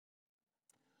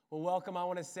Well, welcome. I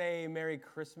want to say Merry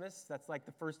Christmas. That's like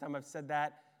the first time I've said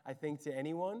that, I think, to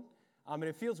anyone. And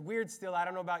it feels weird still. I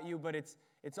don't know about you, but it's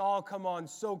all come on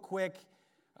so quick.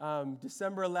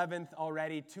 December 11th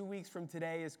already. 2 weeks from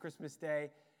today is Christmas Day,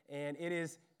 and it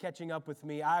is catching up with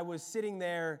me. I was sitting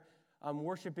there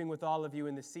worshiping with all of you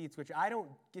in the seats, which I don't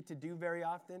get to do very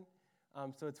often,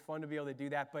 so it's fun to be able to do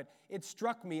that. But it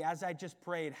struck me as I just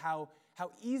prayed how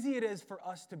easy it is for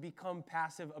us to become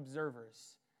passive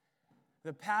observers.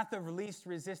 The path of least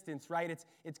resistance, right?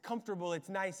 It's comfortable, it's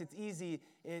nice, it's easy,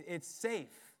 it's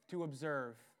safe to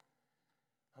observe.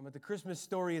 But the Christmas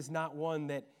story is not one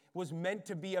that was meant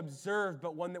to be observed,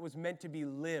 but one that was meant to be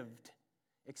lived,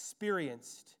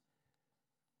 experienced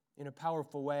in a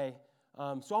powerful way.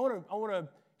 So I want to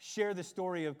share the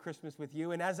story of Christmas with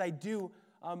you, and as I do,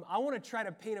 I want to try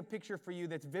to paint a picture for you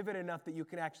that's vivid enough that you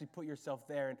can actually put yourself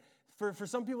there. And for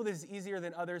some people, this is easier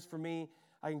than others. For me,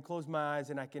 I can close my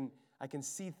eyes and I can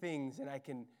see things, and I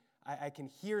can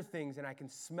hear things, and I can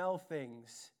smell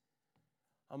things.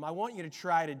 I want you to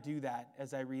try to do that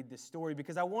as I read this story,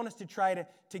 because I want us to try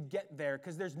to get there,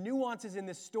 because there's nuances in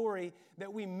this story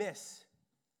that we miss.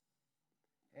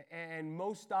 And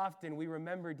most often we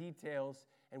remember details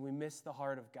and we miss the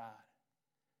heart of God.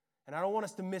 And I don't want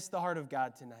us to miss the heart of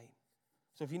God tonight.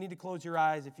 So if you need to close your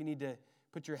eyes, if you need to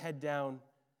put your head down,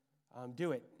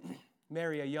 do it.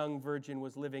 Mary, a young virgin,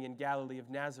 was living in Galilee of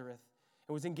Nazareth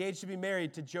and was engaged to be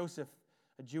married to Joseph,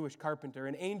 a Jewish carpenter.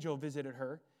 An angel visited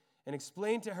her and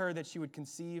explained to her that she would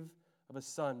conceive of a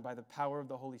son by the power of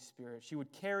the Holy Spirit. She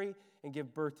would carry and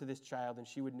give birth to this child, and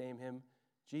she would name him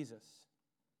Jesus.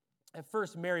 At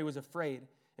first, Mary was afraid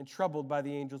and troubled by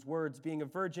the angel's words. Being a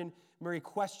virgin, Mary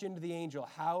questioned the angel,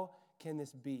 "How can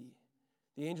this be?"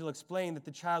 The angel explained that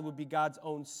the child would be God's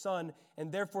own son,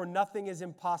 and therefore nothing is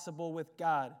impossible with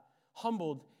God.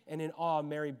 Humbled and in awe,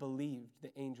 Mary believed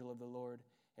the angel of the Lord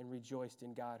and rejoiced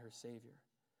in God, her Savior.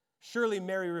 Surely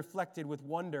Mary reflected with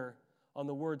wonder on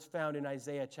the words found in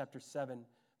Isaiah chapter 7,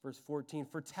 verse 14,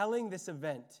 foretelling this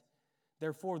event.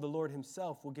 Therefore, the Lord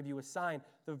himself will give you a sign.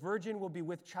 The virgin will be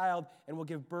with child and will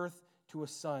give birth to a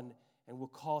son, and will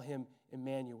call him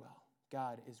Emmanuel.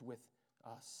 God is with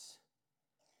us.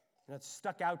 And that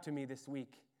stuck out to me this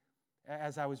week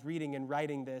as I was reading and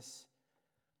writing this.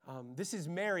 This is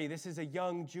Mary. This is a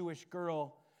young Jewish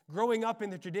girl growing up in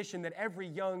the tradition that every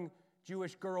young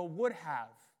Jewish girl would have.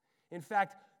 In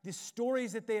fact, the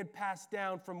stories that they had passed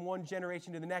down from one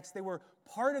generation to the next, they were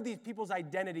part of these people's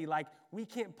identity like we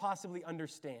can't possibly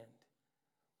understand.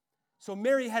 So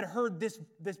Mary had heard this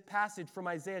passage from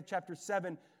Isaiah chapter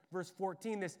 7, verse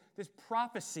 14, this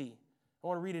prophecy. I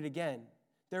want to read it again.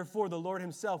 Therefore, the Lord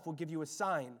himself will give you a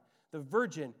sign. The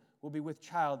virgin will be with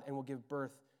child and will give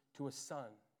birth to a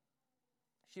son.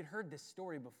 She had heard this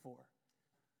story before,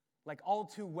 like all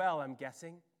too well, I'm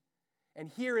guessing. And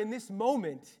here in this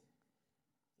moment,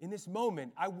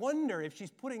 I wonder if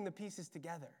she's putting the pieces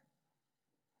together.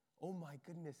 Oh my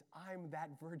goodness, I'm that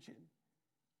virgin.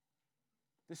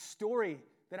 The story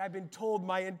that I've been told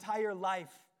my entire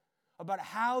life about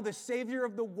how the Savior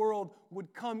of the world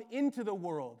would come into the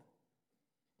world.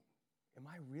 Am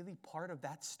I really part of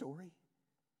that story?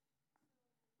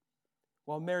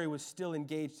 While Mary was still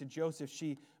engaged to Joseph,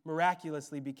 she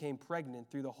miraculously became pregnant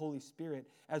through the Holy Spirit,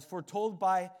 as foretold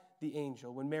by the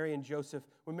angel. When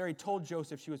Mary told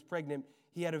Joseph she was pregnant,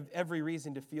 he had every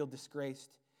reason to feel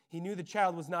disgraced. He knew the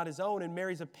child was not his own, and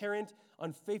Mary's apparent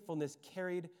unfaithfulness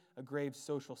carried a grave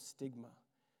social stigma.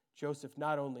 Joseph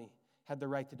not only had the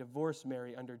right to divorce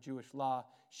Mary under Jewish law,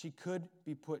 she could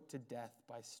be put to death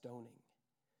by stoning.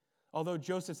 Although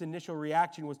Joseph's initial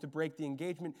reaction was to break the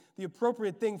engagement, the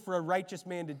appropriate thing for a righteous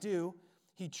man to do,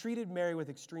 he treated Mary with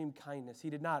extreme kindness. He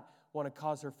did not want to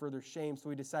cause her further shame, so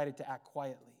he decided to act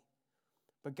quietly.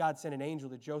 But God sent an angel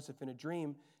to Joseph in a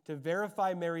dream to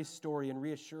verify Mary's story and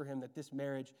reassure him that this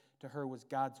marriage to her was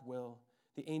God's will.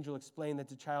 The angel explained that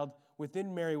the child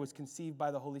within Mary was conceived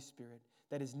by the Holy Spirit,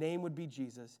 that his name would be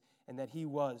Jesus, and that he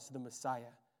was the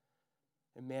Messiah,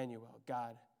 Emmanuel,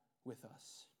 God with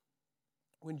us.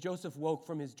 When Joseph woke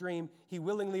from his dream, he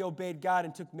willingly obeyed God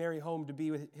and took Mary home to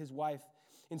be with his wife,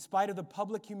 in spite of the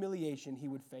public humiliation he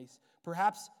would face.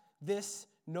 Perhaps this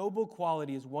noble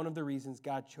quality is one of the reasons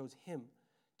God chose him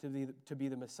to be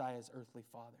the Messiah's earthly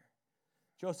father.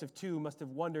 Joseph, too, must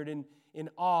have wondered in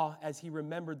awe as he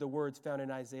remembered the words found in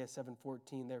Isaiah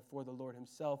 7:14, therefore the Lord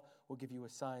himself will give you a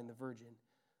sign, the virgin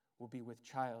will be with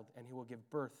child, and she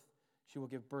will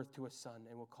give birth to a son,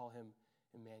 and will call him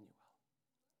Emmanuel.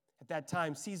 At that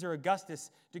time, Caesar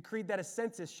Augustus decreed that a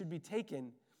census should be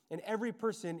taken, and every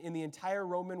person in the entire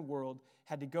Roman world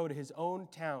had to go to his own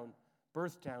town,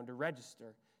 birth town, to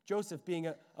register. Joseph,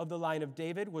 being of the line of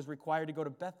David, was required to go to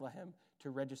Bethlehem to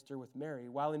register with Mary.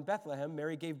 While in Bethlehem,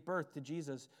 Mary gave birth to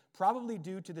Jesus. Probably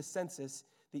due to the census,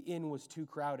 the inn was too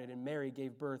crowded, and Mary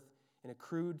gave birth in a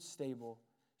crude stable.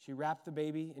 She wrapped the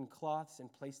baby in cloths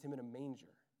and placed him in a manger.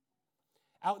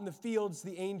 Out in the fields,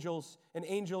 an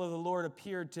angel of the Lord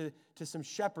appeared to some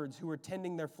shepherds who were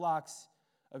tending their flocks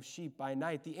of sheep by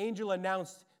night. The angel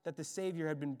announced that the Savior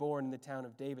had been born in the town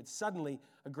of David. Suddenly,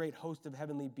 a great host of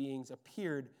heavenly beings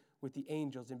appeared with the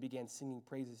angels and began singing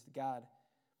praises to God.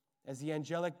 As the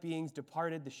angelic beings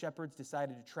departed, the shepherds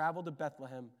decided to travel to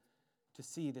Bethlehem to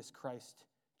see this Christ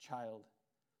child.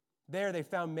 There they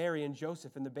found Mary and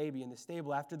Joseph and the baby in the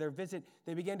stable. After their visit,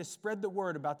 they began to spread the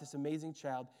word about this amazing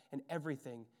child and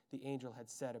everything the angel had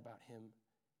said about him.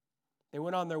 They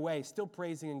went on their way, still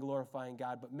praising and glorifying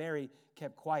God, but Mary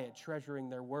kept quiet, treasuring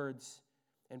their words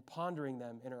and pondering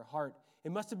them in her heart.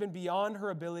 It must have been beyond her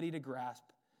ability to grasp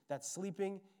that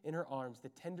sleeping in her arms, the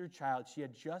tender child she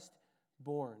had just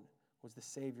born was the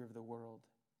Savior of the world.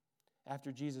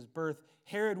 After Jesus' birth,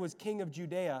 Herod was king of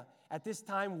Judea. At this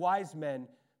time, wise men,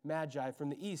 Magi from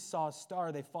the east, saw a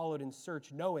star. They followed in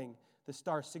search, knowing the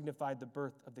star signified the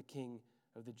birth of the King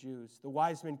of the Jews. The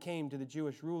wise men came to the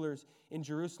Jewish rulers in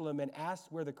Jerusalem and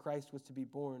asked where the Christ was to be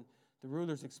born. The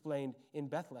rulers explained, in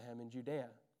Bethlehem in Judea,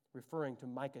 referring to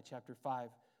Micah chapter 5,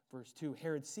 verse 2.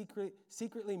 Herod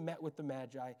secretly met with the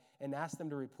Magi and asked them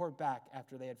to report back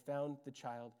after they had found the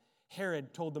child.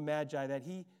 Herod told the Magi that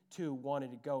he too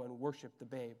wanted to go and worship the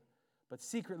babe, but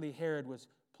secretly Herod was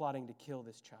plotting to kill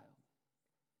this child.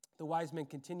 The wise men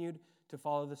continued to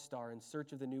follow the star in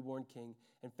search of the newborn king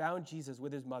and found Jesus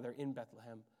with his mother in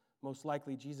Bethlehem. Most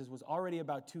likely, Jesus was already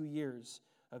about 2 years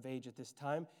of age at this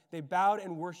time. They bowed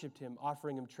and worshiped him,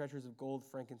 offering him treasures of gold,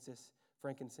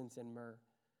 frankincense, and myrrh.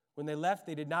 When they left,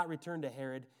 they did not return to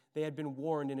Herod. They had been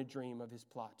warned in a dream of his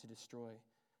plot to destroy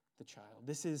the child.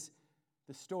 This is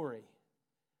the story.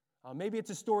 Maybe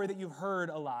it's a story that you've heard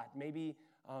a lot. Maybe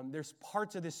there's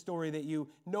parts of this story that you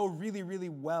know really, really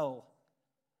well.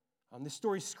 This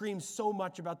story screams so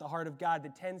much about the heart of God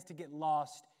that tends to get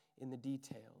lost in the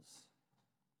details.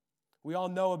 We all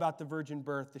know about the virgin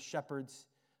birth, the shepherds,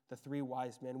 the 3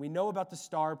 wise men. We know about the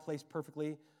star placed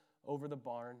perfectly over the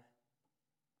barn,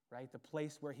 right? The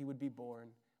place where he would be born.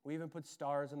 We even put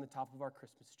stars on the top of our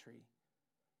Christmas tree.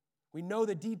 We know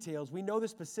the details. We know the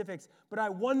specifics. But I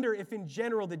wonder if in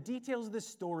general the details of this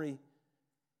story,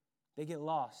 they get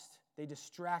lost. They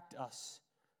distract us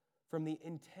from the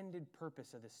intended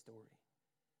purpose of this story.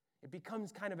 It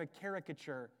becomes kind of a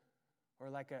caricature or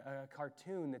like a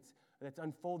cartoon that's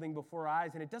unfolding before our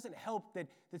eyes, and it doesn't help that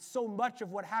so much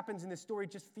of what happens in this story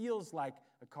just feels like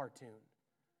a cartoon.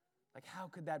 Like, how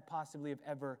could that possibly have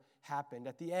ever happened?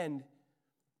 At the end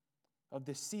of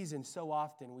this season, so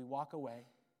often we walk away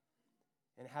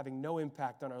and having no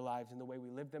impact on our lives in the way we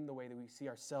live them, the way that we see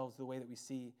ourselves, the way that we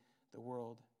see the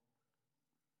world.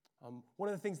 One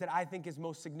of the things that I think is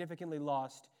most significantly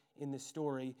lost in this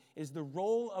story is the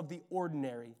role of the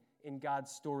ordinary in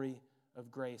God's story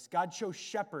of grace. God chose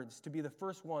shepherds to be the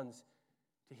first ones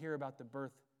to hear about the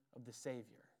birth of the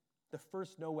Savior. The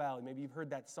first Noel, maybe you've heard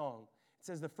that song. It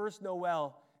says the first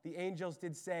Noel, the angels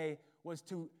did say, was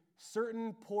to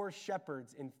certain poor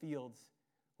shepherds in fields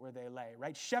where they lay,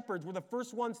 right? Shepherds were the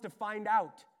first ones to find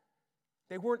out.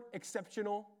 They weren't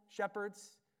exceptional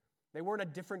shepherds. They weren't a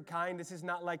different kind. This is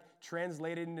not like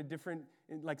translated into different,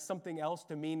 like something else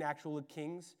to mean actual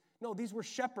kings. No, these were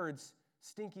shepherds,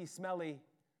 stinky, smelly,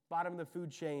 bottom of the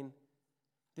food chain.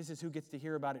 This is who gets to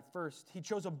hear about it first. He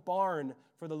chose a barn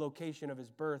for the location of his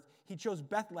birth. He chose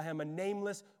Bethlehem, a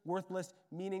nameless, worthless,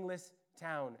 meaningless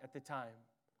town at the time.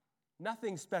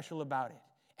 Nothing special about it.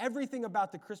 Everything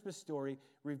about the Christmas story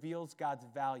reveals God's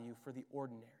value for the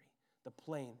ordinary, the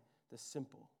plain, the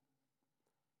simple.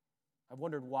 I've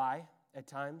wondered why at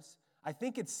times. I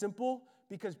think it's simple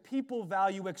because people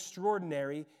value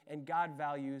extraordinary and God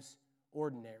values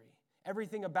ordinary.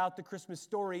 Everything about the Christmas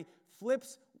story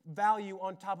flips value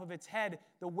on top of its head.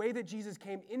 The way that Jesus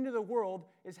came into the world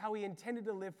is how he intended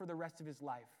to live for the rest of his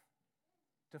life.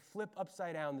 To flip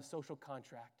upside down the social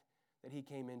contract that he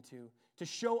came into. To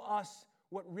show us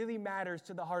what really matters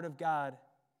to the heart of God.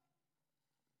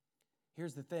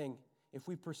 Here's the thing. If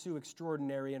we pursue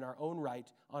extraordinary in our own right,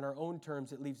 on our own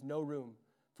terms, it leaves no room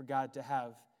for God to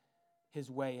have his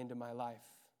way into my life.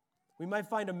 We might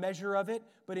find a measure of it,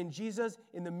 but in Jesus,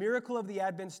 in the miracle of the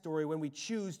Advent story, when we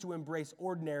choose to embrace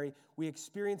ordinary, we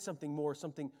experience something more,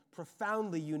 something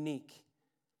profoundly unique.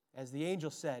 As the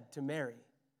angel said to Mary,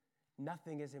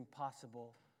 nothing is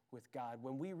impossible with God.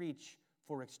 When we reach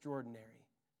for extraordinary,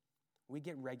 we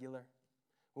get regular.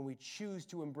 When we choose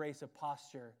to embrace a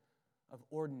posture of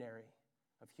ordinary,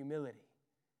 of humility,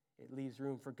 it leaves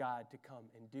room for God to come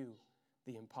and do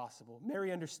the impossible.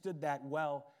 Mary understood that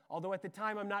well, although at the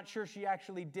time I'm not sure she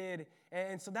actually did.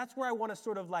 And so that's where I want to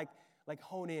sort of like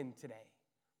hone in today.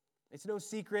 It's no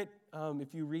secret,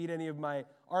 if you read any of my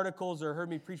articles or heard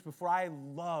me preach before, I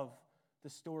love the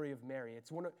story of Mary.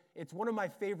 It's one of my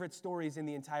favorite stories in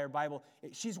the entire Bible.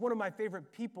 She's one of my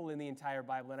favorite people in the entire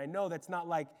Bible. And I know that's not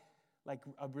like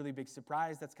a really big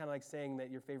surprise. That's kind of like saying that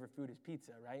your favorite food is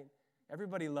pizza, right?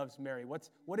 Everybody loves Mary.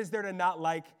 What is there to not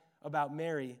like about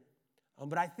Mary?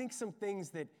 But I think some things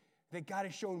that God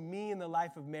has shown me in the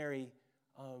life of Mary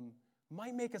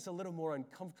might make us a little more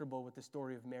uncomfortable with the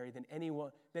story of Mary than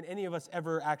any of us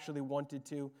ever actually wanted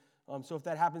to. So if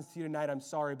that happens to you tonight, I'm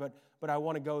sorry, but I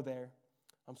want to go there.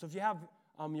 So if you have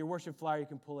your worship flyer, you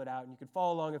can pull it out, and you can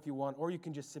follow along if you want, or you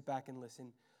can just sit back and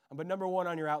listen. But number one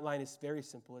on your outline is very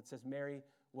simple. It says Mary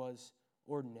was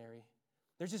ordinary.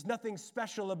 There's just nothing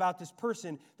special about this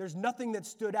person. There's nothing that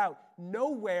stood out.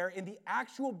 Nowhere in the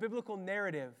actual biblical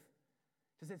narrative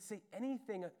does it say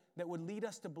anything that would lead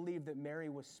us to believe that Mary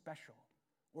was special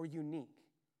or unique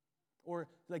or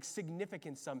like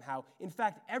significant somehow. In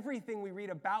fact, everything we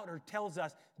read about her tells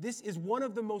us this is one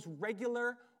of the most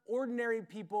regular, ordinary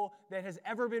people that has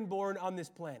ever been born on this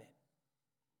planet.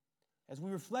 As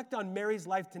we reflect on Mary's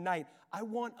life tonight, I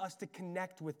want us to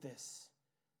connect with this.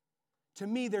 To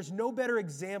me, there's no better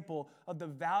example of the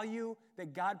value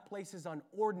that God places on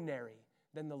ordinary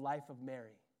than the life of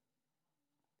Mary.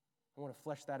 I want to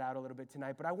flesh that out a little bit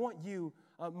tonight, but I want you,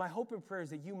 my hope and prayer is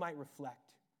that you might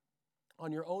reflect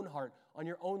on your own heart, on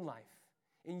your own life,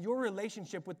 in your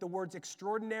relationship with the words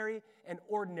extraordinary and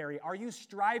ordinary. Are you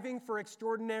striving for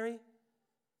extraordinary?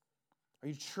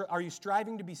 Are you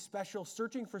striving to be special,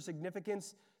 searching for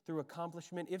significance through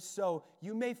accomplishment? If so,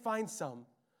 you may find some,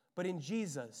 but in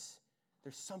Jesus,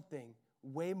 there's something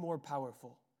way more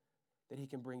powerful that he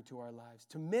can bring to our lives.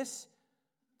 To miss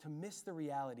the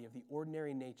reality of the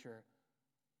ordinary nature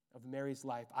of Mary's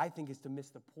life, I think, is to miss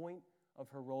the point of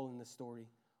her role in the story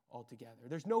altogether.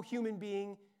 There's no human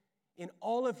being in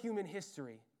all of human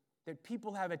history that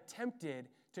people have attempted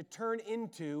to turn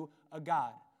into a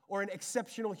God or an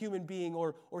exceptional human being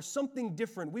or something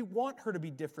different. We want her to be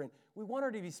different. We want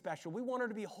her to be special. We want her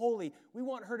to be holy. We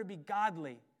want her to be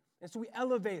godly. And so we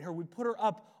elevate her. We put her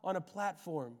up on a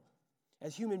platform.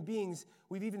 As human beings,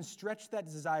 we've even stretched that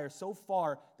desire so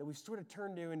far that we've sort of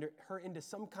turned her into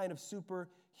some kind of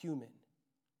superhuman.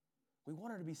 We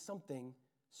want her to be something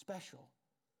special.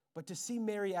 But to see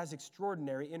Mary as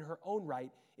extraordinary in her own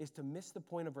right is to miss the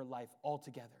point of her life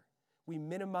altogether. We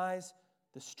minimize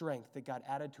the strength that God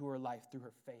added to her life through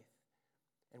her faith,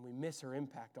 and we miss her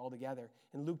impact altogether.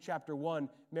 In Luke chapter 1,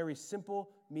 Mary's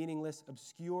simple, meaningless,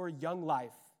 obscure young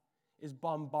life is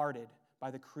bombarded by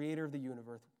the creator of the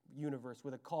universe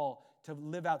with a call to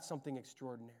live out something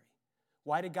extraordinary.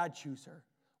 Why did God choose her?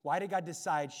 Why did God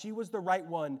decide she was the right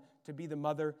one to be the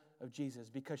mother of Jesus?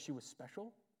 Because she was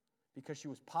special? Because she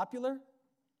was popular?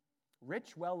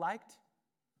 Rich? Well-liked?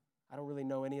 I don't really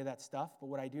know any of that stuff, but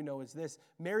what I do know is this.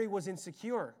 Mary was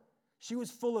insecure. She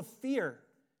was full of fear,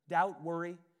 doubt,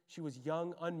 worry. She was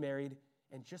young, unmarried,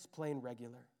 and just plain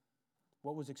regular.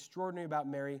 What was extraordinary about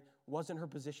Mary wasn't her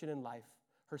position in life,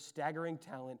 her staggering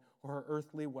talent, or her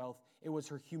earthly wealth. It was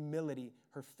her humility,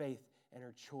 her faith, and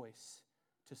her choice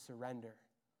to surrender.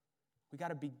 We got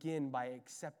to begin by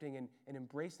accepting and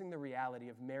embracing the reality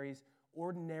of Mary's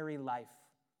ordinary life,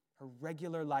 her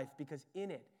regular life, because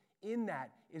in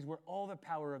that is where all the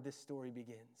power of this story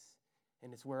begins,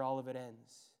 and it's where all of it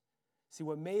ends. See,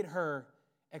 what made her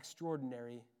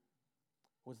extraordinary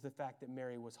was the fact that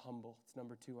Mary was humble. It's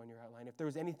number 2 on your outline. If there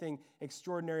was anything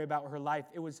extraordinary about her life,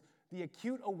 it was the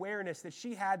acute awareness that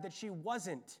she had that she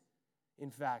wasn't, in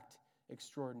fact,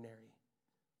 extraordinary.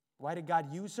 Why did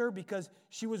God use her? Because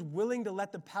she was willing to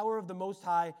let the power of the Most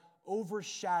High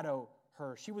overshadow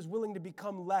her. She was willing to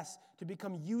become less, to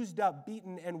become used up,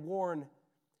 beaten, and worn.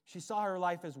 She saw her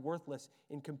life as worthless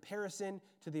in comparison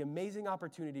to the amazing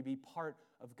opportunity to be part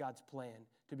of God's plan,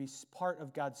 to be part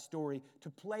of God's story, to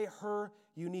play her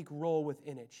unique role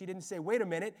within it. She didn't say, wait a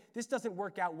minute, this doesn't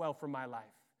work out well for my life.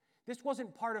 This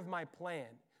wasn't part of my plan.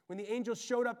 When the angel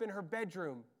showed up in her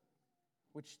bedroom,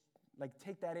 which,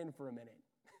 take that in for a minute.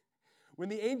 When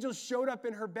the angel showed up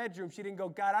in her bedroom, she didn't go,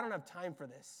 God, I don't have time for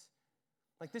this.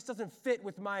 This doesn't fit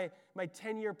with my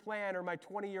 10-year plan or my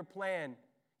 20-year plan.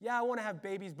 Yeah, I want to have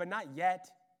babies, but not yet.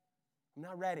 I'm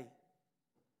not ready.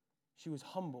 She was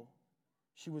humble.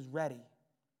 She was ready.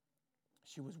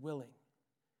 She was willing.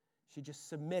 She just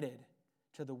submitted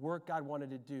to the work God wanted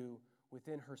to do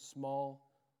within her small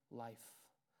life.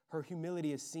 Her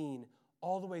humility is seen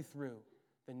all the way through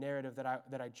the narrative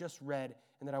that I just read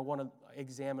and that I want to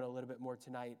examine a little bit more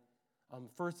tonight.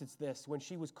 First, it's this. When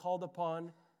she was called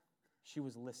upon, she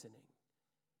was listening.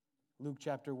 Luke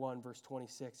chapter 1, verse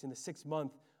 26. In the 6th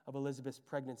month of Elizabeth's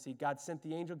pregnancy, God sent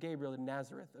the angel Gabriel to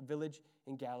Nazareth, a village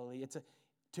in Galilee.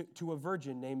 To a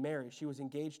virgin named Mary. She was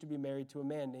engaged to be married to a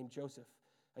man named Joseph,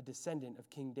 a descendant of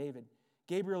King David.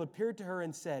 Gabriel appeared to her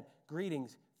and said,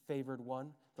 "Greetings, favored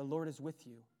one, the Lord is with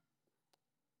you."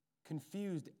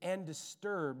 Confused and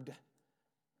disturbed,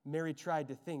 Mary tried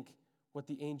to think what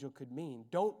the angel could mean.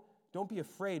 Don't be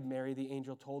afraid, Mary, the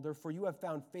angel told her, for you have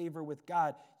found favor with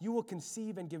God. You will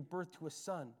conceive and give birth to a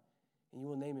son, and you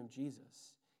will name him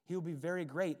Jesus. He will be very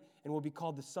great and will be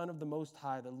called the Son of the Most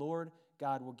High. The Lord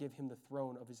God will give him the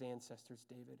throne of his ancestors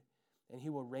David, and he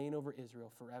will reign over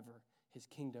Israel forever. His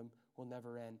kingdom will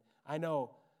never end. I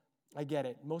know, I get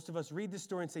it. Most of us read this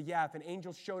story and say, yeah, if an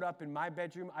angel showed up in my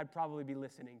bedroom, I'd probably be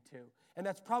listening too. And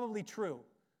that's probably true.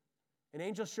 An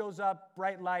angel shows up,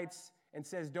 bright lights, and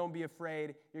says, don't be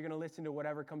afraid. You're going to listen to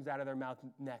whatever comes out of their mouth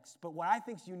next. But what I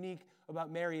think is unique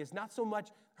about Mary is not so much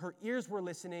her ears were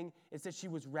listening, it's that she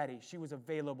was ready. She was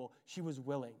available. She was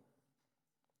willing.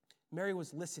 Mary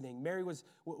was listening. Mary was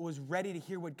ready to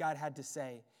hear what God had to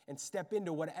say and step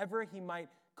into whatever he might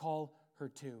call her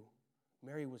to.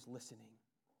 Mary was listening.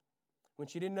 When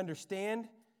she didn't understand,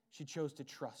 she chose to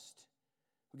trust.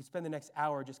 We could spend the next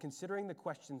hour just considering the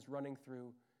questions running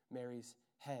through Mary's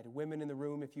head. Women in the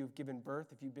room, if you've given birth,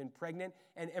 if you've been pregnant,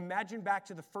 and imagine back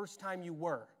to the first time you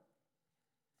were.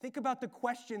 Think about the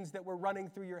questions that were running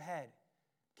through your head.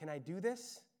 Can I do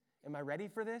this? Am I ready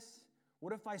for this?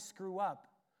 What if I screw up?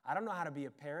 I don't know how to be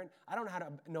a parent. I don't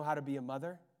know how to be a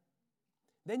mother.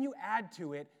 Then you add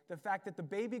to it the fact that the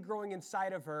baby growing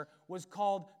inside of her was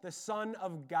called the Son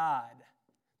of God,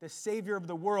 the Savior of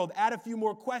the world. Add a few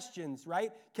more questions,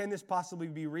 right? Can this possibly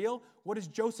be real? What is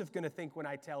Joseph going to think when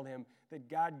I tell him that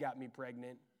God got me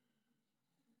pregnant?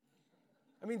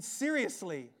 I mean,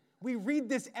 seriously, we read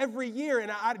this every year,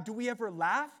 and do we ever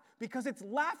laugh? Because it's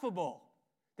laughable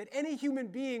that any human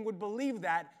being would believe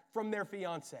that from their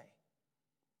fiancé.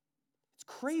 It's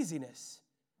craziness.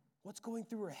 What's going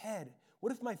through her head?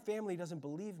 What if my family doesn't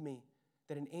believe me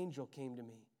that an angel came to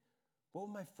me? What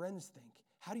will my friends think?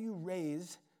 How do you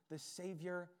raise the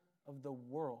Savior of the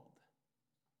world?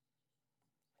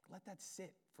 Let that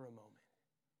sit for a moment.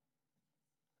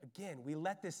 Again, we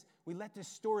let this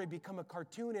story become a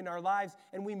cartoon in our lives,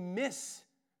 and we miss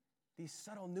these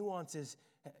subtle nuances.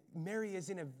 Mary is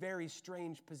in a very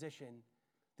strange position.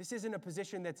 This isn't a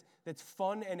position that's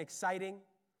fun and exciting.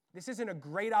 This isn't a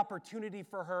great opportunity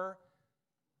for her.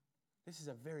 This is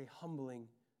a very humbling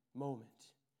moment.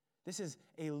 This is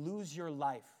a lose your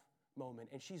life moment,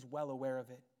 and she's well aware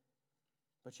of it.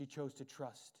 But she chose to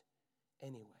trust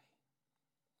anyway.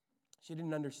 She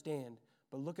didn't understand,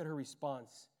 but look at her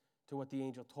response to what the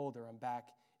angel told her. I'm back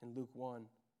in Luke 1,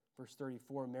 verse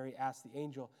 34. Mary asked the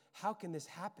angel, "How can this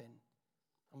happen?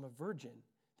 I'm a virgin."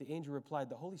 The angel replied,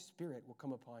 "The Holy Spirit will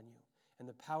come upon you, and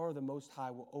the power of the Most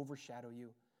High will overshadow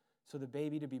you. So the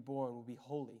baby to be born will be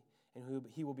holy, and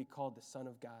he will be called the Son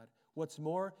of God. What's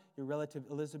more, your relative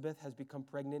Elizabeth has become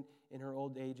pregnant in her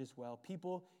old age as well.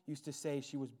 People used to say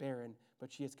she was barren,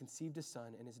 but she has conceived a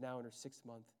son and is now in her 6th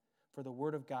month. For the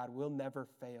word of God will never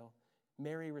fail."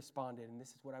 Mary responded, and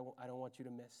this is what I don't want you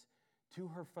to miss, to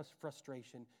her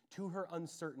frustration, to her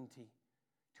uncertainty,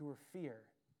 to her fear,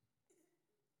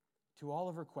 to all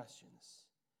of her questions.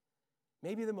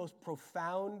 Maybe the most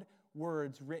profound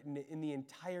words written in the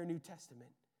entire New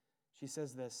Testament. She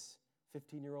says this,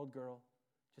 15-year-old girl,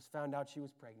 just found out she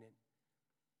was pregnant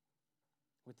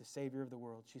with the Savior of the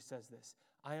world. She says this,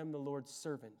 "I am the Lord's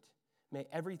servant. May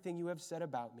everything you have said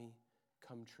about me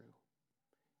come true."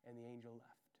 And the angel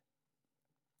left.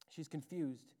 She's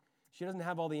confused. She doesn't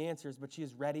have all the answers, but she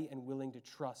is ready and willing to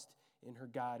trust in her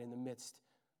God in the midst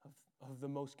of the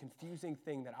most confusing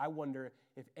thing that I wonder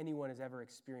if anyone has ever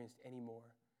experienced any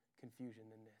more confusion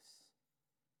than this.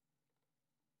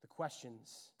 The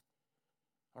questions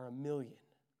are a million.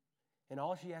 And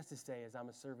all she has to say is, "I'm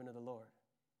a servant of the Lord."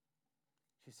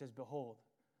 She says, "Behold,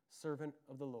 servant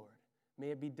of the Lord.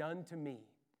 May it be done to me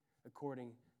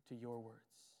according to your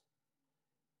words."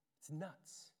 It's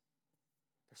nuts.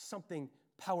 There's something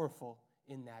powerful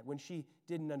in that. When she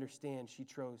didn't understand, she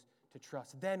chose to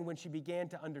trust. Then when she began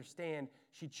to understand,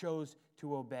 she chose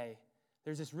to obey.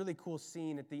 There's this really cool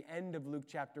scene at the end of Luke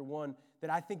chapter 1 that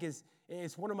I think is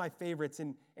one of my favorites.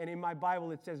 And in my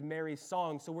Bible, it says Mary's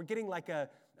song. So we're getting like a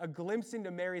glimpse into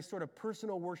Mary's sort of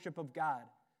personal worship of God.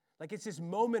 Like it's this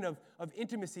moment of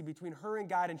intimacy between her and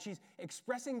God, and she's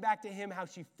expressing back to him how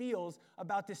she feels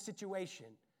about this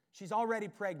situation. She's already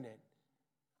pregnant.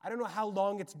 I don't know how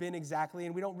long it's been exactly,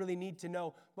 and we don't really need to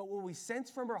know, but what we sense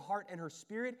from her heart and her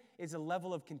spirit is a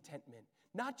level of contentment.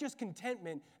 Not just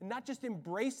contentment, and not just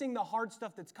embracing the hard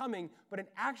stuff that's coming, but an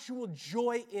actual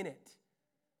joy in it.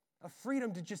 A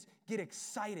freedom to just get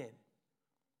excited.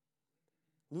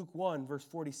 Luke 1, verse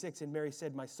 46, and Mary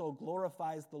said, "My soul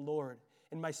glorifies the Lord,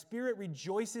 and my spirit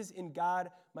rejoices in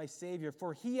God, my Savior,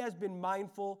 for he has been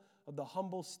mindful of the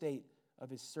humble state of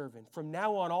his servant. From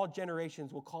now on, all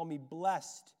generations will call me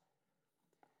blessed."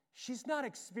 She's not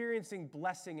experiencing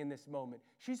blessing in this moment.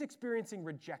 She's experiencing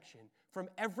rejection from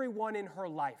everyone in her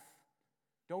life.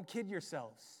 Don't kid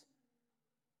yourselves.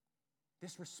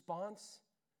 This response,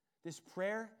 this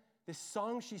prayer, this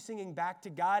song she's singing back to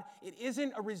God, it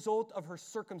isn't a result of her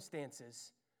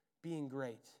circumstances being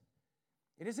great.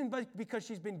 It isn't because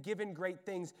she's been given great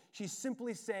things. She's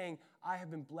simply saying, I have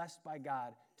been blessed by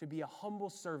God to be a humble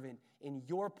servant in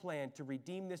your plan to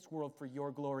redeem this world for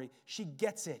your glory. She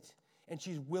gets it, and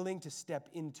she's willing to step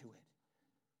into it.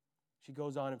 She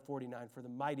goes on in 49, "For the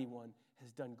mighty one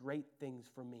has done great things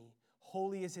for me.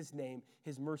 Holy is his name.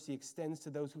 His mercy extends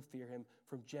to those who fear him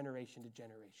from generation to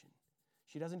generation."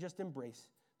 She doesn't just embrace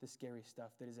the scary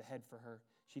stuff that is ahead for her.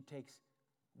 She takes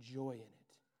joy in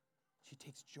it. She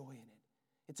takes joy in it.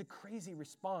 It's a crazy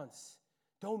response.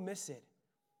 Don't miss it.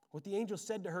 What the angel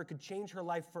said to her could change her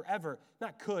life forever.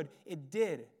 Not could, it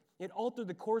did. It altered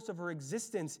the course of her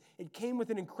existence. It came with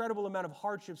an incredible amount of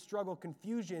hardship, struggle,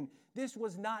 confusion. This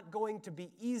was not going to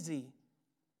be easy.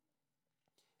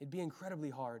 It'd be incredibly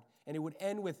hard. And it would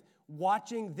end with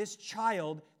watching this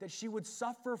child that she would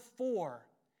suffer for.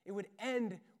 It would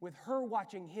end with her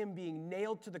watching him being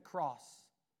nailed to the cross.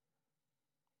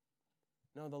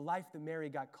 No, the life that Mary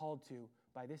got called to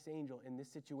by this angel in this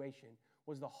situation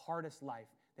was the hardest life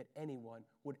that anyone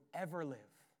would ever live.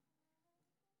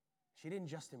 She didn't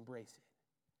just embrace it.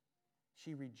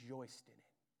 She rejoiced in it.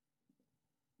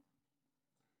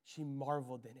 She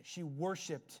marveled in it. She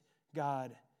worshiped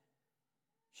God.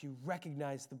 She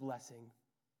recognized the blessing.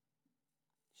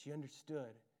 She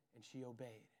understood and she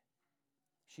obeyed.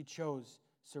 She chose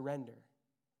surrender.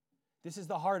 This is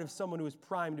the heart of someone who is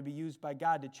primed to be used by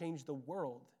God to change the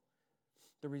world.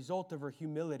 The result of her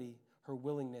humility, her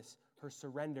willingness, her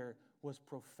surrender was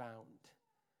profound.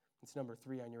 It's number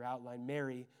 3 on your outline.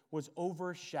 Mary was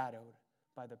overshadowed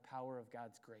by the power of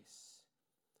God's grace.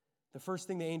 The first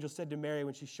thing the angel said to Mary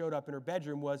when she showed up in her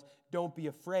bedroom was, "Don't be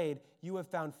afraid. You have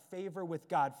found favor with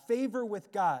God." Favor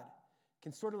with God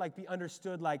can sort of like be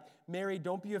understood like, Mary,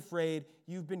 don't be afraid.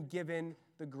 You've been given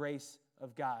the grace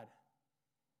of God.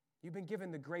 You've been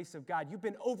given the grace of God. You've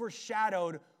been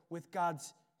overshadowed with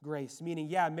God's grace. Meaning,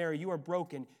 yeah, Mary, you are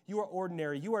broken. You are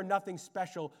ordinary. You are nothing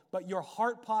special. But your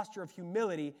heart posture of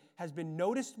humility has been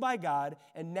noticed by God,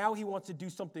 and now he wants to do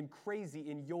something crazy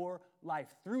in your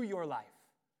life, through your life.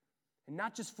 And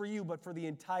not just for you, but for the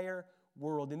entire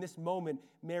world. In this moment,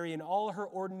 Mary, in all her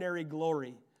ordinary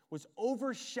glory, was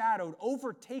overshadowed,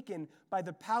 overtaken by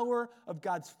the power of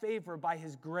God's favor, by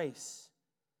his grace.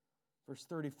 Verse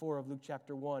 34 of Luke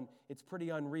chapter 1, it's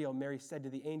pretty unreal. Mary said to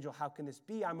the angel, "How can this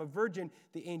be? I'm a virgin."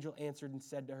 The angel answered and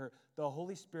said to her, "The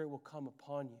Holy Spirit will come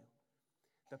upon you.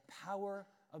 The power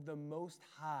of the Most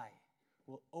High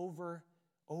will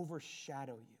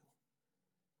overshadow you."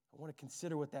 I want to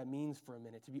consider what that means for a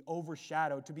minute. To be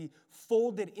overshadowed, to be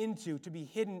folded into, to be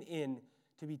hidden in,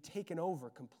 to be taken over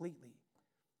completely.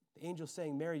 The angel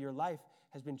saying, Mary, your life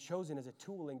has been chosen as a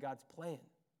tool in God's plan.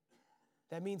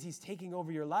 That means he's taking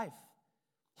over your life.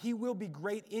 He will be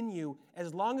great in you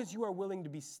as long as you are willing to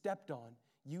be stepped on,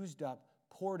 used up,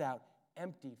 poured out,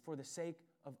 emptied for the sake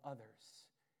of others.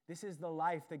 This is the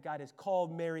life that God has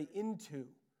called Mary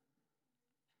into.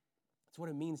 That's what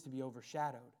it means to be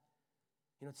overshadowed.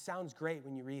 You know, it sounds great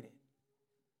when you read it.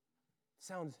 It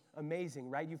sounds amazing,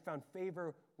 right? You found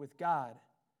favor with God.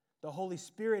 The Holy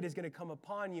Spirit is going to come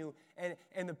upon you,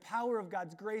 and the power of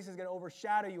God's grace is going to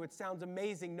overshadow you. It sounds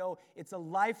amazing. No, it's a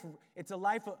life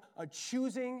of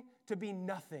choosing to be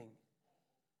nothing,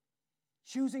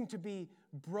 choosing to be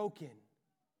broken,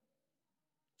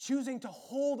 choosing to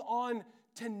hold on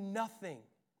to nothing.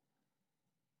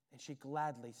 And she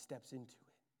gladly steps into it.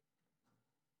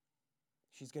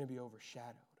 She's going to be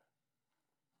overshadowed.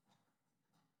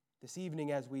 This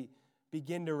evening, as we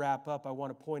begin to wrap up, I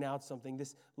want to point out something.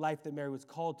 This life that Mary was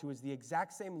called to is the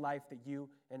exact same life that you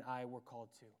and I were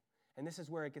called to. And this is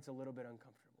where it gets a little bit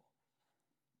uncomfortable.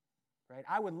 Right?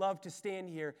 I would love to stand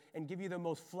here and give you the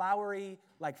most flowery,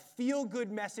 like feel-good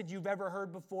message you've ever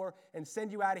heard before and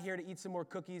send you out of here to eat some more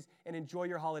cookies and enjoy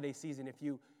your holiday season. If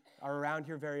you are around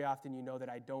here very often, you know that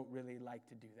I don't really like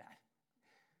to do that.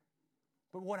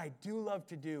 But what I do love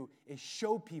to do is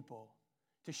show people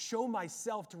to show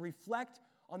myself, to reflect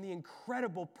on the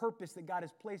incredible purpose that God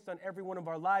has placed on every one of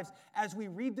our lives. As we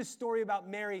read the story about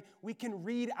Mary, we can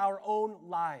read our own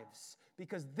lives,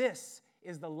 because this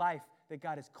is the life that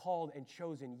God has called and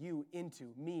chosen you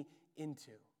into, me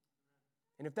into.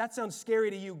 And if that sounds scary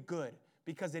to you, good,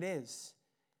 because it is.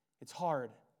 It's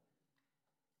hard.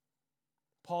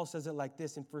 Paul says it like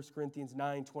this in 1 Corinthians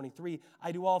 9:23.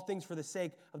 I do all things for the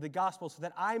sake of the gospel, so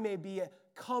that I may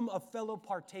become a fellow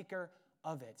partaker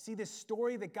of it. See, this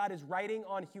story that God is writing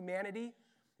on humanity,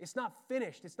 it's not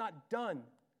finished. It's not done.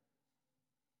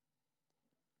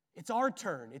 It's our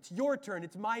turn. It's your turn.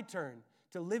 It's my turn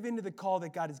to live into the call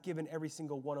that God has given every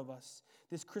single one of us.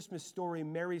 This Christmas story,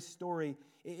 Mary's story,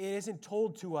 it isn't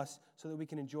told to us so that we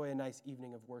can enjoy a nice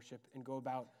evening of worship and go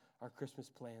about our Christmas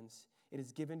plans. It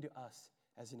is given to us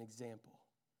as an example.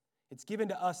 It's given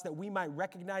to us that we might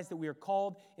recognize that we are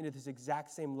called into this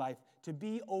exact same life, to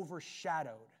be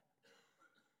overshadowed,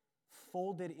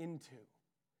 folded into,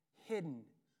 hidden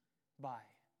by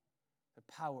the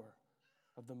power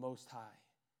of the Most High,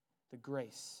 the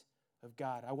grace of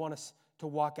God. I want us to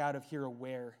walk out of here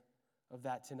aware of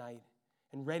that tonight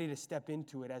and ready to step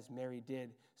into it as Mary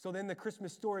did. So then the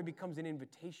Christmas story becomes an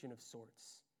invitation of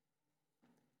sorts.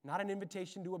 Not an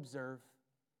invitation to observe,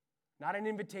 not an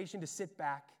invitation to sit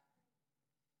back,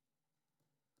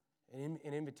 an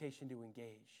invitation to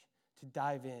engage, to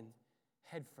dive in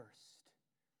head first.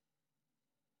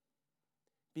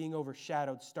 Being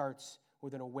overshadowed starts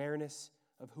with an awareness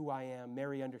of who I am.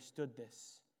 Mary understood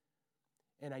this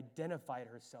and identified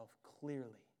herself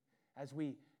clearly. As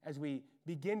we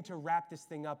begin to wrap this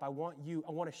thing up, I want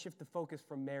to shift the focus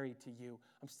from Mary to you.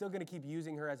 I'm still going to keep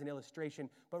using her as an illustration,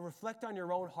 but reflect on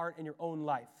your own heart and your own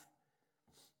life.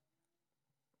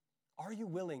 Are you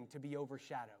willing to be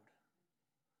overshadowed?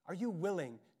 Are you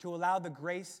willing to allow the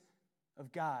grace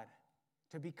of God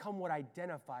to become what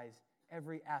identifies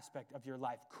every aspect of your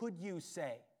life? Could you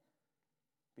say,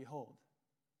 behold,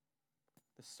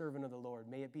 the servant of the Lord,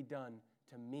 may it be done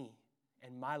to me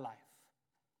and my life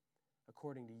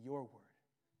according to your word,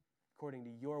 according to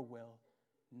your will,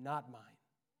 not mine.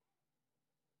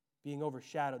 Being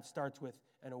overshadowed starts with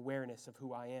an awareness of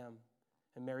who I am.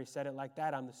 And Mary said it like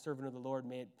that. I'm the servant of the Lord.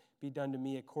 May it be done to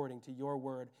me according to your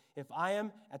word. If I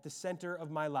am at the center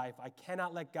of my life, I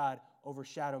cannot let God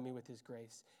overshadow me with his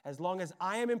grace. As long as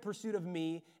I am in pursuit of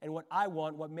me and what I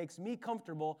want, what makes me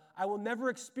comfortable, I will never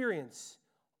experience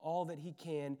all that he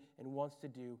can and wants to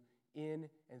do in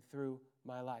and through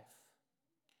my life.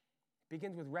 It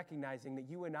begins with recognizing that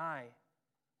you and I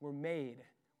were made,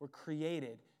 were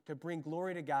created to bring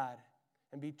glory to God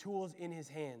and be tools in his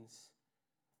hands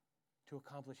to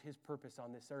accomplish his purpose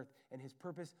on this earth. And his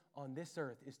purpose on this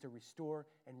earth is to restore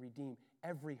and redeem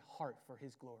every heart for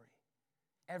his glory,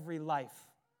 every life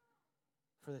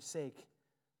for the sake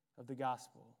of the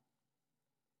gospel.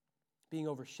 Being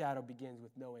overshadowed begins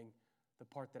with knowing the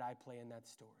part that I play in that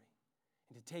story,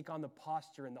 and to take on the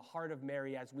posture and the heart of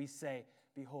Mary as we say,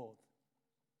 behold,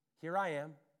 here I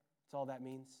am. That's all that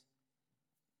means.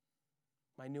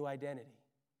 My new identity,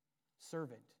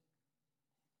 servant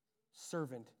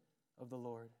of the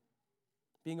Lord.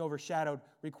 Being overshadowed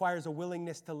requires a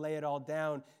willingness to lay it all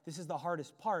down. This is the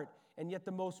hardest part, and yet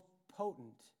the most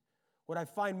potent. What I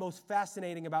find most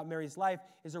fascinating about Mary's life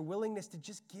is her willingness to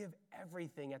just give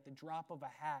everything at the drop of a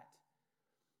hat.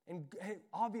 And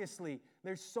obviously,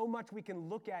 there's so much we can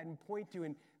look at and point to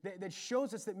and that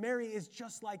shows us that Mary is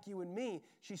just like you and me.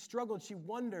 She struggled, she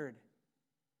wondered,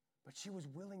 but she was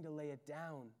willing to lay it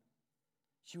down.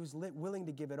 She was willing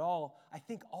to give it all. I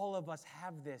think all of us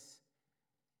have this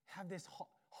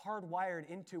hardwired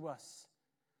into us.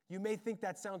 You may think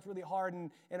that sounds really hard,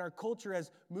 and our culture has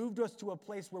moved us to a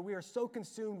place where we are so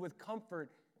consumed with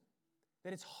comfort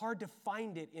that it's hard to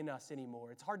find it in us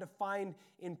anymore. It's hard to find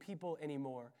in people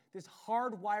anymore. This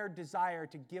hardwired desire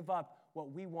to give up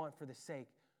what we want for the sake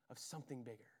of something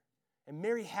bigger. And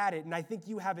Mary had it, and I think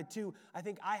you have it too. I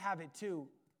think I have it too.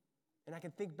 And I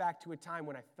can think back to a time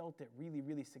when I felt it really,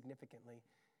 really significantly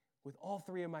with all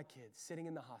three of my kids sitting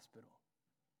in the hospital,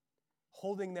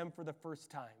 holding them for the first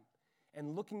time,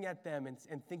 and looking at them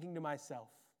and thinking to myself,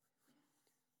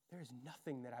 there is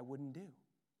nothing that I wouldn't do.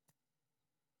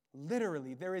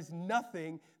 Literally, there is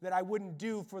nothing that I wouldn't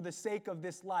do for the sake of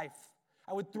this life.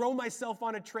 I would throw myself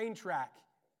on a train track.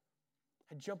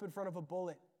 I'd jump in front of a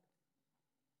bullet.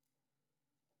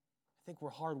 I think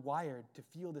we're hardwired to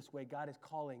feel this way. God is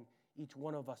calling each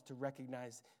one of us to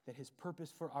recognize that his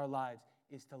purpose for our lives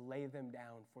is to lay them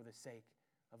down for the sake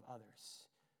of others,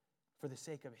 for the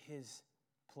sake of his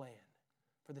plan,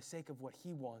 for the sake of what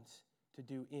he wants to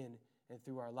do in and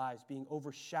through our lives. Being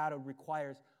overshadowed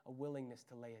requires a willingness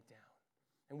to lay it down.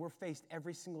 And we're faced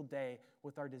every single day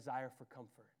with our desire for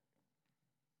comfort.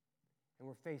 And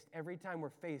we're faced, every time we're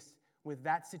faced with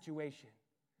that situation,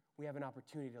 we have an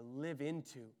opportunity to live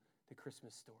into the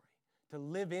Christmas story, to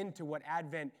live into what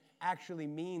Advent actually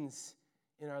means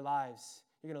in our lives.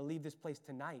 You're going to leave this place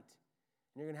tonight,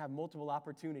 and you're going to have multiple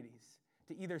opportunities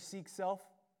to either seek self,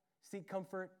 seek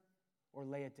comfort, or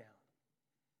lay it down.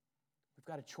 We've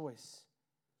got a choice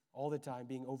all the time.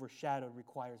 Being overshadowed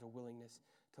requires a willingness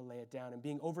to lay it down. And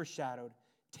being overshadowed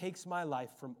takes my life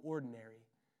from ordinary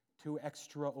to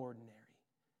extraordinary.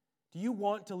 Do you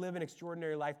want to live an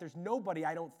extraordinary life? There's nobody,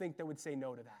 I don't think, that would say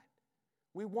no to that.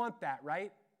 We want that,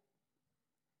 right?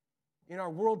 In our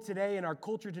world today, in our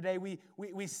culture today, we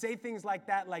say things like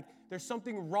that, like there's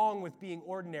something wrong with being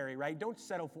ordinary, right? Don't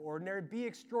settle for ordinary. Be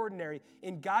extraordinary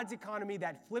in God's economy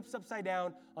that flips upside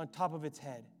down on top of its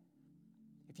head.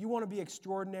 If you want to be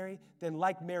extraordinary, then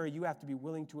like Mary, you have to be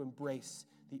willing to embrace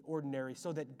the ordinary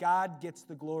so that God gets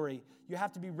the glory. You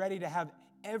have to be ready to have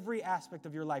every aspect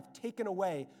of your life taken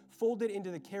away, folded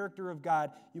into the character of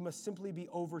God. You must simply be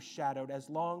overshadowed as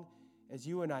long as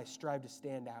you and I strive to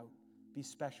stand out, be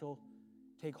special,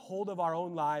 take hold of our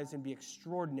own lives, and be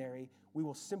extraordinary. We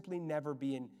will simply never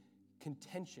be in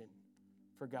contention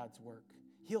for God's work.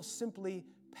 He'll simply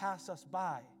pass us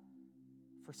by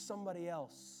for somebody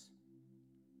else.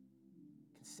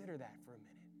 Consider that for a minute.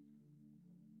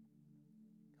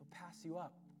 He'll pass you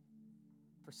up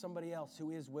for somebody else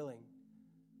who is willing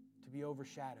to be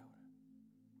overshadowed.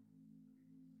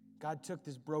 God took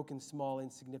this broken, small,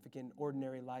 insignificant,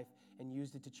 ordinary life and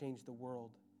used it to change the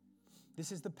world.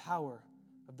 This is the power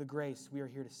of the grace we are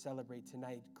here to celebrate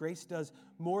tonight. Grace does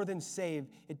more than save.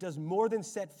 It does more than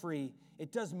set free.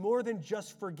 It does more than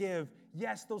just forgive.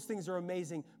 Yes, those things are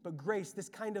amazing, but grace, this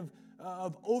kind of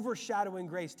overshadowing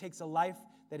grace, takes a life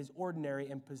that is ordinary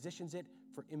and positions it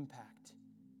for impact.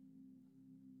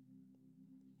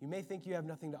 You may think you have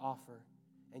nothing to offer,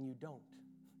 and you don't.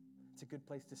 It's a good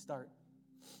place to start.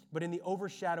 But in the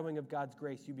overshadowing of God's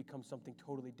grace, you become something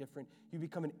totally different. You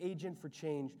become an agent for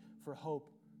change, for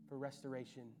hope, for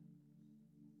restoration.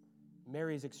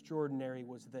 Mary's extraordinary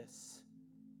was this.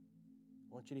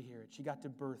 I want you to hear it. She got to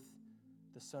birth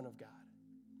the Son of God.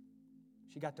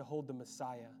 She got to hold the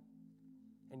Messiah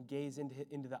and gaze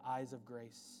into the eyes of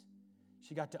grace.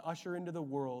 She got to usher into the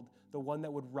world the one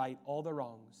that would right all the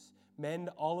wrongs, mend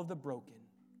all of the broken.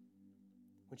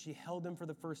 When she held him for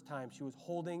the first time, she was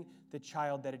holding the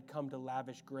child that had come to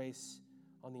lavish grace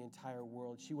on the entire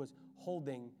world. She was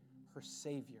holding her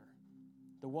Savior,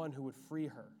 the one who would free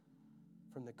her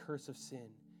from the curse of sin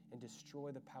and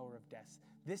destroy the power of death.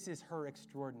 This is her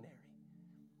extraordinary.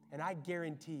 And I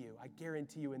guarantee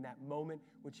you in that moment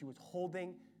when she was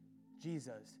holding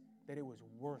Jesus, that it was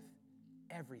worth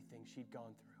everything she'd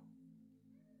gone through.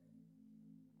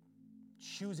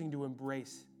 Choosing to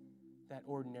embrace that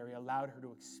ordinary allowed her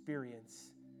to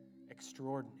experience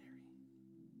extraordinary.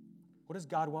 What does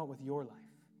God want with your life?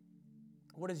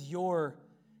 What is your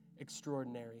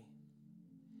extraordinary?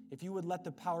 If you would let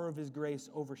the power of His grace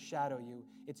overshadow you,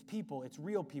 it's people, it's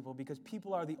real people, because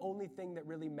people are the only thing that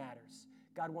really matters.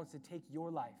 God wants to take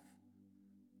your life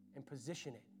and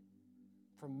position it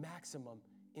for maximum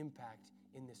impact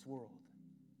in this world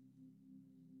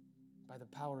by the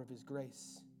power of His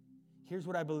grace. Here's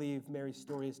what I believe Mary's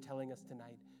story is telling us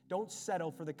tonight. Don't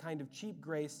settle for the kind of cheap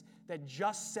grace that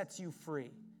just sets you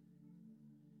free.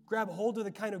 Grab hold of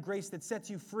the kind of grace that sets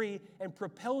you free and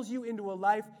propels you into a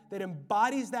life that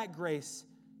embodies that grace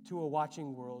to a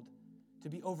watching world, to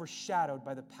be overshadowed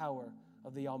by the power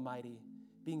of the Almighty,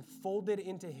 being folded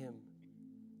into Him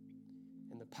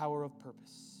in the power of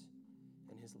purpose.